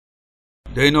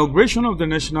The inauguration of the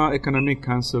National Economic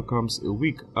Council comes a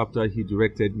week after he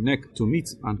directed NEC to meet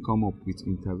and come up with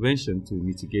intervention to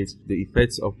mitigate the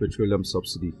effects of petroleum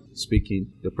subsidy.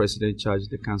 Speaking, the president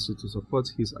charged the council to support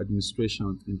his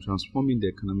administration in transforming the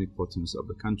economic fortunes of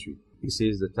the country. He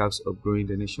says the task of growing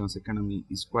the nation's economy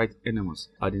is quite enormous,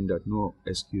 adding that no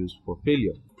excuse for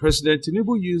failure. President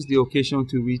Tinubu used the occasion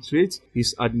to reiterate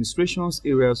his administration's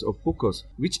areas of focus,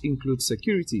 which include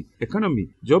security, economy,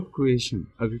 job creation,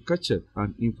 agriculture,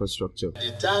 and infrastructure.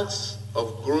 The task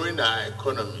of growing our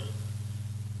economy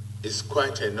is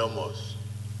quite enormous,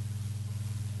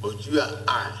 but you and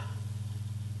I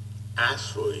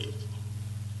ask for it,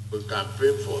 we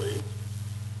campaign for it,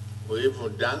 we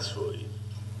even dance for it,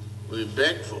 we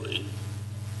beg for it,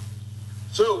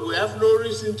 so we have no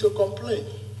reason to complain.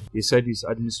 He said his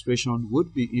administration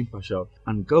would be impartial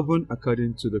and govern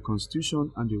according to the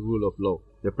Constitution and the rule of law.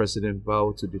 The president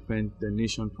vowed to defend the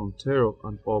nation from terror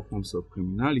and all forms of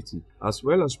criminality, as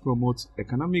well as promote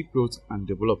economic growth and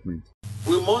development.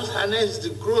 We must harness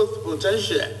the growth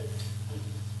potential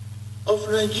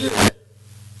of Nigeria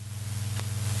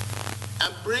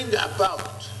and bring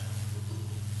about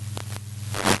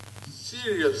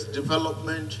serious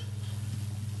development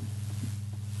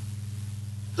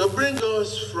to bring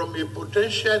us from a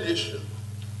potential nation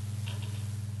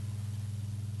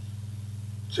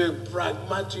to a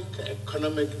pragmatic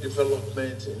economic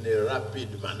development in a rapid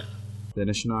manner. The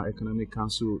National Economic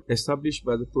Council, established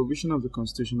by the provision of the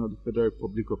Constitution of the Federal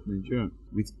Republic of Nigeria,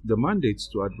 with the mandate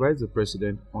to advise the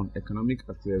President on economic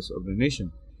affairs of the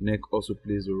nation. NEC also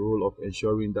plays the role of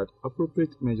ensuring that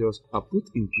appropriate measures are put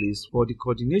in place for the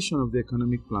coordination of the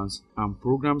economic plans and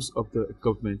programs of the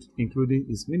government, including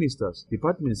its ministers,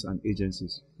 departments, and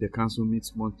agencies. The Council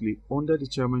meets monthly under the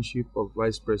chairmanship of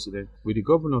Vice President, with the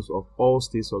governors of all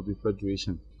states of the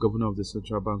Federation, Governor of the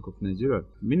Central Bank of Nigeria,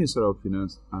 Minister of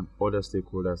Finance, and other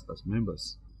stakeholders as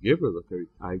members. Gabriel Zakari,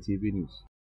 ITV News.